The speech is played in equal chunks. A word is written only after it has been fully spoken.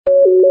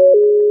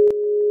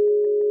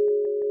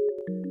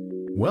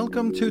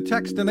Welcome to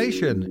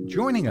Techstination.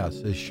 Joining us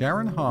is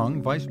Sharon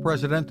Hong, Vice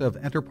President of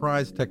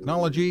Enterprise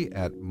Technology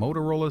at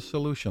Motorola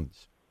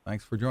Solutions.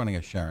 Thanks for joining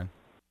us, Sharon.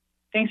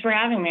 Thanks for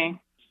having me.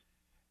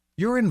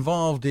 You're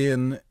involved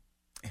in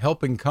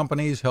helping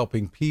companies,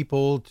 helping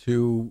people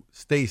to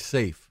stay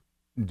safe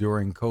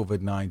during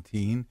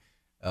COVID-19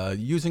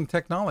 using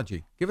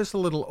technology. Give us a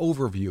little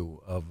overview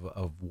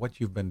of what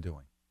you've been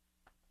doing.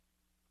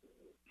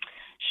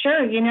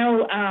 Sure.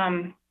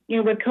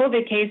 With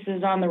COVID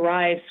cases on the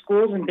rise,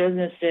 schools and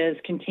businesses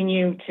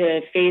continue to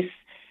face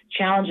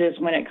challenges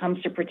when it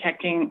comes to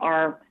protecting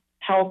our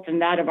health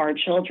and that of our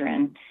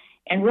children.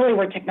 And really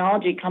where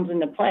technology comes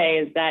into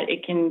play is that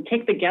it can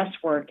take the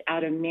guesswork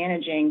out of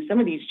managing some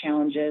of these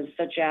challenges,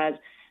 such as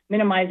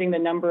minimizing the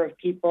number of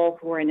people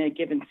who are in a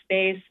given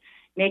space,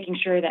 making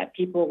sure that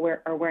people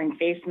are wearing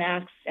face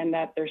masks and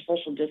that they're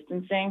social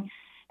distancing,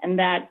 and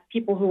that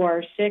people who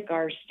are sick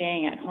are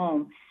staying at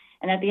home.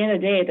 And at the end of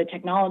the day, the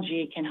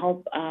technology can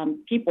help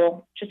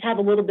people just have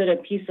a little bit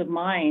of peace of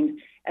mind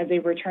as they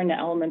return to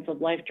elements of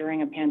life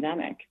during a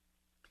pandemic.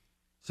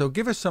 So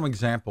give us some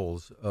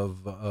examples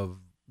of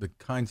the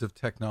kinds of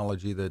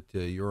technology that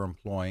you're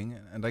employing,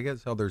 and I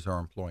guess others are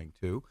employing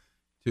too,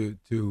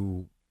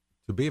 to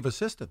be of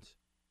assistance.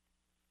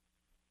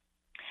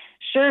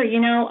 Sure.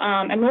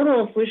 At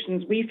Motorola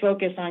Solutions, we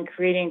focus on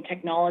creating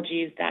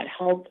technologies that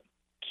help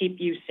keep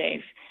you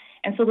safe.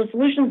 And so the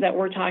solutions that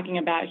we're talking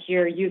about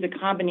here use a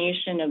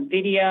combination of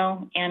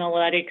video,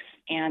 analytics,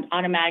 and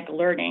automatic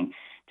alerting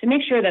to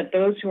make sure that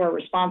those who are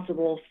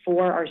responsible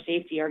for our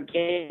safety are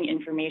getting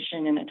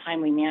information in a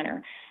timely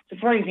manner. So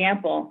for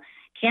example,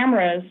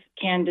 cameras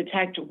can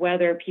detect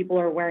whether people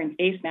are wearing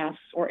face masks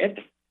or if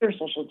they're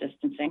social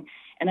distancing,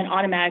 and then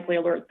automatically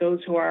alert those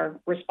who are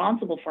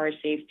responsible for our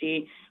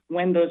safety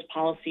when those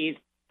policies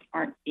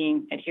aren't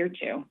being adhered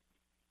to.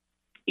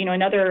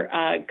 Another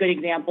good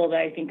example that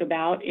I think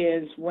about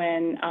is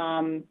when,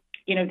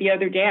 the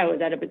other day I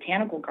was at a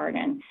botanical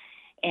garden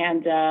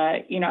and,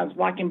 I was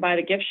walking by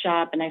the gift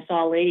shop and I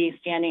saw a lady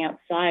standing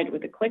outside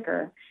with a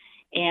clicker.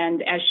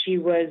 And as she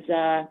was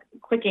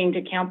clicking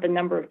to count the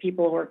number of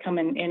people who are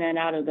coming in and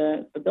out of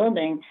the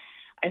building,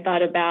 I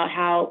thought about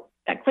how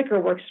that clicker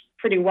works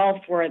pretty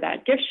well for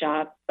that gift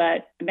shop.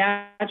 But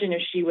imagine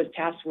if she was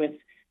tasked with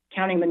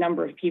counting the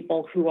number of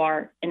people who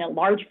are in a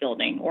large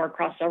building or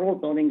across several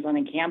buildings on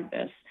a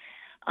campus.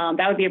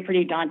 That would be a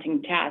pretty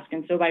daunting task.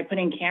 And so by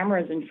putting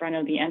cameras in front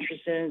of the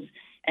entrances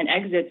and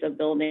exits of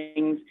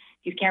buildings,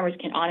 these cameras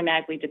can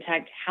automatically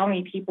detect how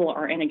many people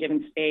are in a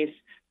given space,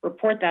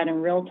 report that in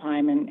real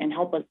time, and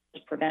help us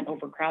prevent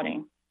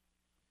overcrowding.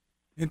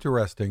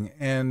 Interesting.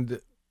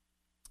 And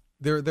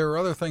there are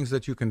other things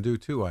that you can do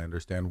too, I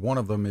understand. One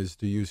of them is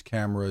to use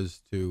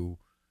cameras to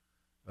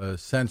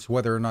sense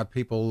whether or not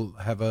people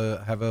have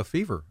a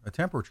fever, a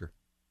temperature.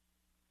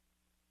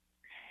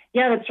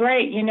 Yeah, that's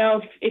right.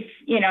 If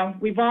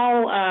we've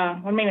all,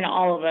 well, maybe not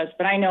all of us,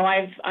 but I know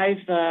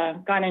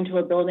I've gone into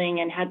a building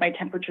and had my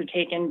temperature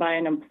taken by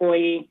an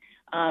employee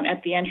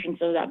at the entrance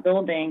of that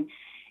building.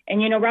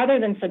 And, rather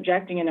than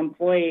subjecting an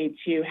employee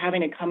to having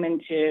to come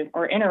into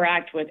or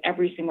interact with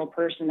every single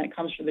person that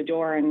comes through the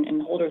door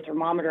and hold their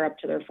thermometer up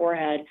to their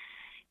forehead,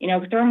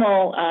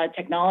 thermal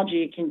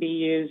technology can be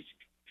used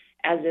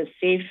as a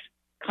safe,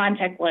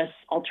 contactless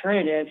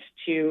alternative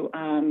to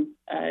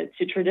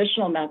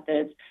traditional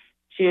methods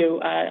to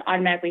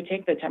automatically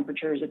take the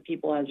temperatures of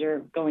people as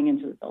they're going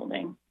into the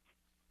building.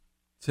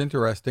 It's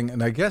interesting,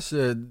 and I guess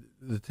the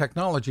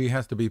technology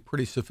has to be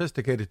pretty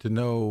sophisticated to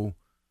know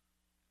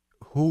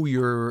who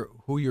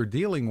you're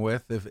dealing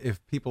with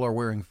if people are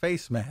wearing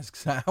face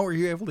masks. How are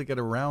you able to get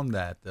around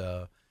that?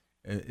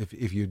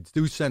 If you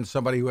do send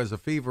somebody who has a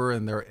fever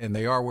and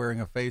they are wearing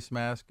a face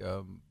mask,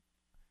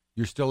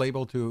 you're still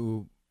able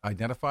to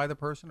identify the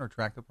person or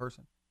track the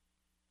person?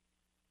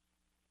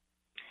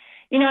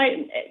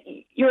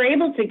 You're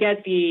able to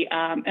get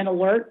an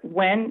alert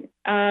when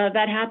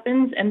that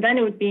happens, and then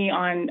it would be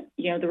on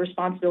the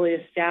responsibility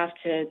of staff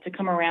to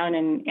come around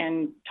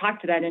and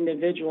talk to that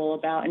individual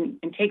about and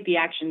take the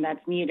action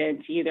that's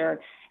needed to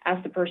either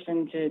ask the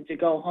person to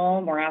go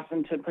home or ask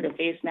them to put a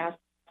face mask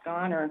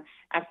on or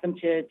ask them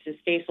to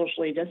stay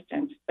socially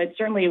distanced. But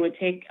certainly it would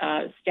take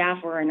staff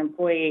or an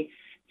employee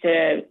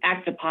to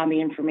act upon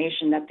the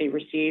information that they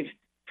receive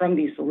from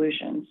these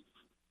solutions.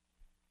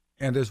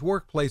 And as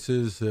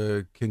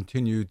workplaces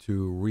continue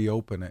to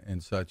reopen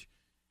and such,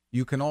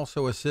 you can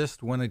also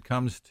assist when it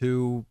comes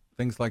to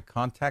things like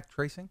contact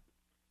tracing?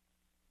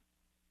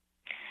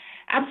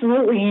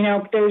 Absolutely.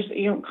 There's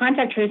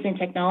contact tracing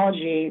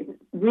technology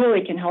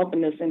really can help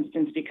in this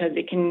instance because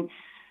it can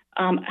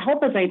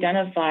help us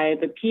identify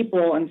the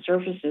people and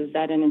surfaces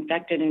that an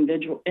infected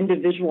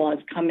individual has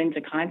come into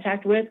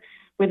contact with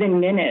within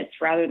minutes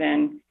rather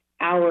than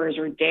hours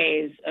or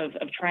days of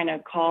trying to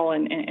call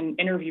and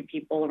interview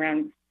people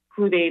around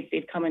who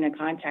they've come into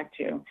contact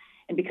to.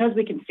 And because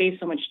we can save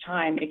so much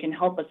time, it can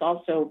help us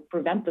also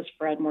prevent the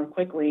spread more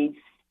quickly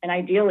and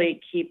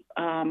ideally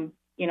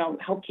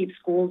help keep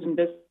schools and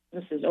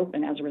businesses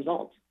open as a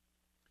result.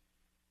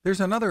 There's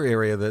another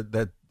area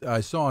that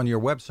I saw on your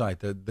website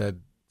that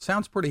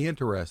Sounds pretty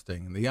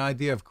interesting. The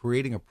idea of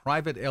creating a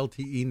private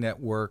LTE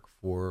network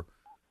for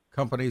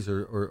companies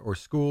or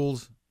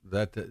schools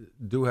that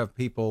do have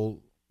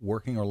people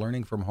working or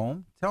learning from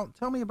home.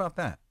 Tell me about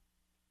that.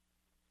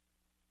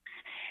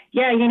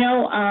 Yeah,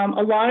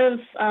 a lot of,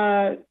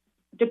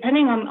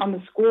 depending on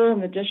the school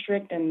and the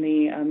district and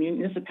the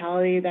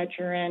municipality that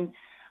you're in,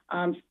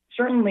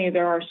 certainly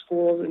there are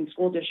schools and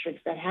school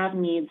districts that have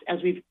needs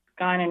as we've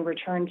gone and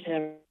returned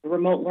to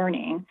remote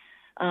learning,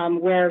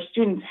 where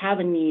students have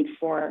a need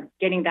for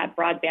getting that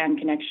broadband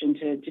connection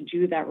to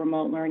do that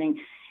remote learning.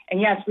 And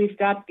yes, we've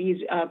got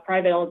these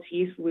private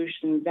LTE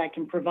solutions that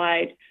can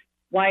provide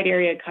wide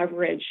area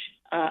coverage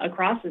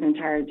across an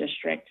entire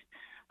district,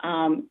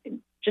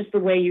 just the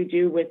way you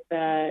do with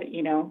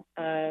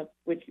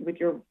with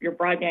your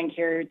broadband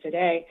carrier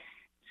today,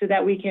 so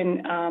that we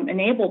can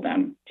enable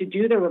them to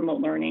do their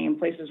remote learning in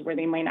places where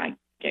they might not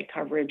get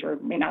coverage or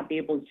may not be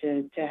able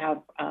to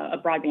have a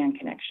broadband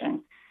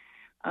connection.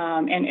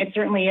 And it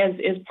certainly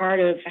is part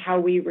of how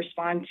we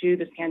respond to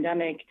this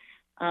pandemic,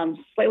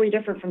 slightly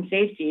different from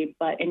safety,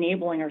 but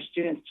enabling our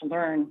students to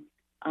learn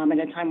at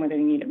a time where they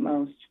need it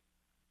most.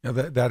 Now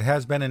that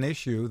has been an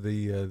issue,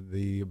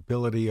 the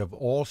ability of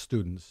all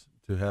students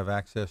to have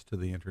access to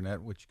the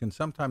internet, which can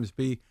sometimes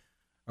be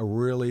a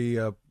really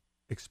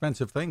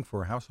expensive thing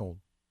for a household.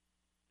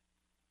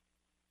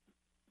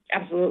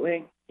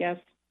 Absolutely, yes.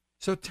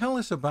 So tell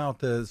us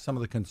about some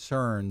of the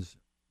concerns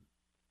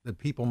that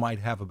people might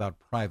have about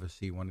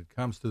privacy when it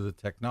comes to the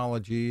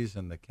technologies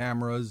and the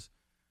cameras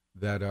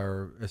that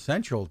are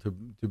essential to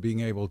being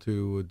able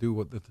to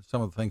do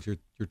some of the things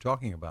you're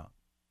talking about.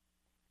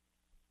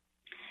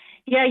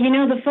 Yeah,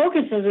 the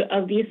focus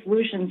of these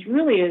solutions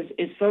really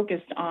is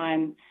focused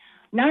on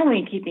not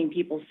only keeping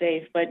people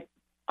safe, but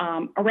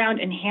around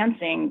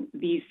enhancing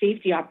the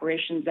safety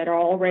operations that are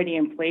already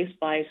in place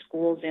by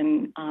schools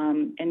and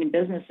in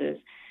businesses.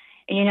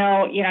 And,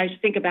 I just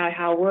think about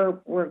how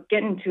we're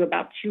getting to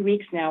about 2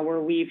 weeks now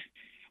where we've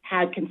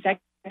had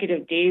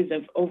consecutive days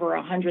of over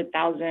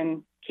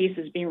 100,000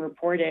 cases being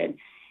reported.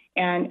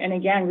 And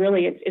again,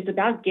 really, it's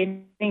about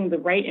getting the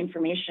right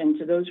information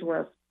to those who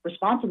are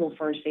responsible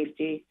for our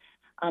safety,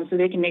 so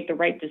they can make the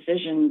right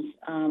decisions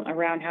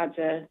around how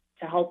to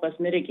help us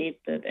mitigate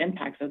the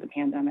impacts of the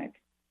pandemic.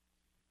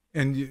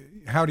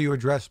 And how do you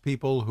address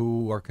people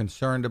who are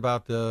concerned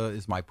about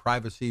is my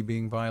privacy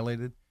being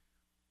violated?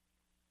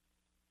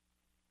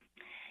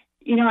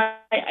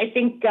 I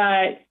think,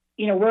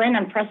 we're in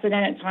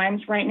unprecedented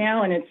times right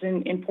now, and it's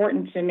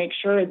important to make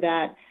sure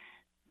that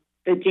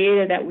the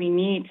data that we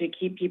need to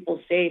keep people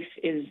safe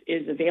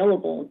is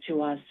available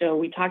to us. So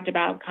we talked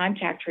about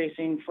contact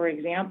tracing, for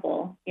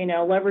example,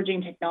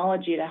 leveraging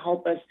technology to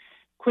help us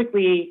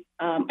quickly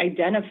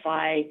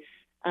identify,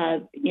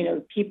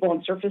 people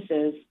and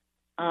surfaces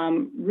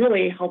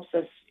really helps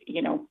us,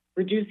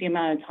 reduce the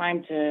amount of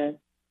time to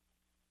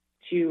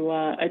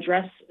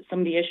address some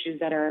of the issues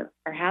that are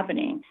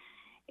happening.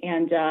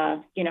 And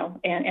so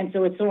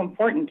it's so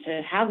important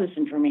to have this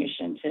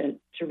information to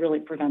really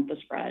prevent the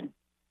spread.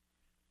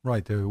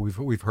 Right.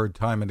 We've heard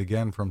time and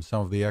again from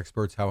some of the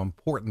experts how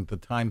important the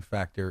time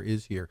factor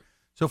is here.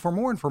 So for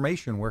more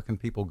information, where can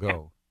people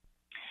go?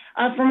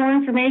 For more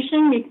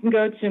information, you can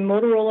go to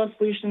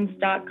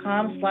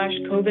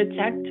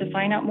motorolasolutions.com/COVIDtech to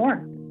find out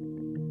more.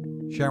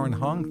 Sharon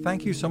Hung,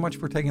 thank you so much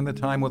for taking the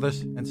time with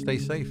us, and stay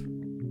safe.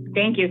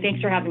 Thank you.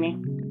 Thanks for having me.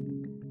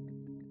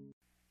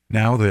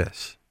 Now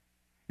this.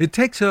 It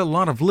takes a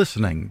lot of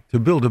listening to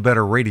build a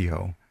better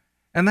radio,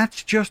 and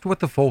that's just what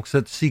the folks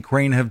at C.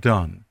 Crane have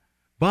done.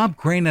 Bob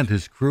Crane and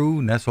his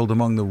crew, nestled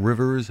among the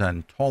rivers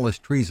and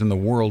tallest trees in the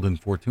world in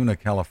Fortuna,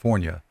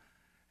 California,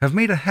 have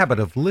made a habit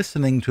of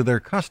listening to their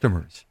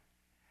customers.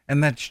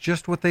 And that's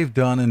just what they've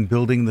done in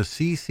building the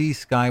CC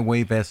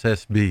Skywave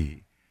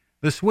SSB,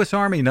 the Swiss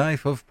Army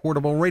knife of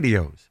portable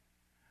radios.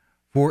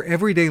 For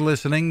everyday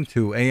listening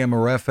to AM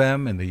or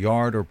FM in the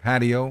yard or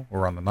patio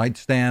or on the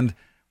nightstand,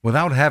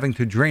 without having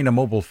to drain a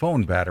mobile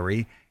phone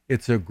battery,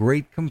 it's a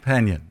great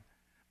companion.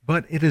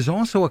 But it is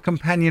also a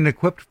companion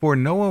equipped for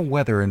NOAA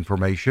weather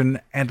information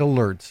and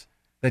alerts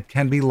that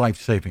can be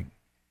life-saving.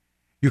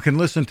 You can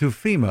listen to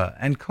FEMA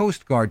and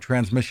Coast Guard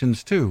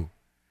transmissions too.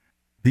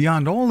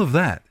 Beyond all of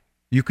that,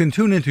 you can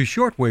tune into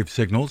shortwave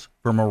signals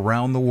from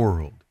around the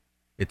world.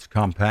 It's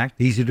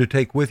compact, easy to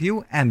take with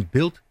you, and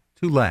built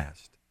to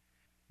last.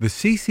 The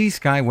CC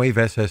Skywave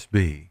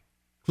SSB.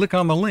 Click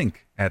on the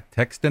link at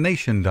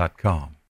Textination.com.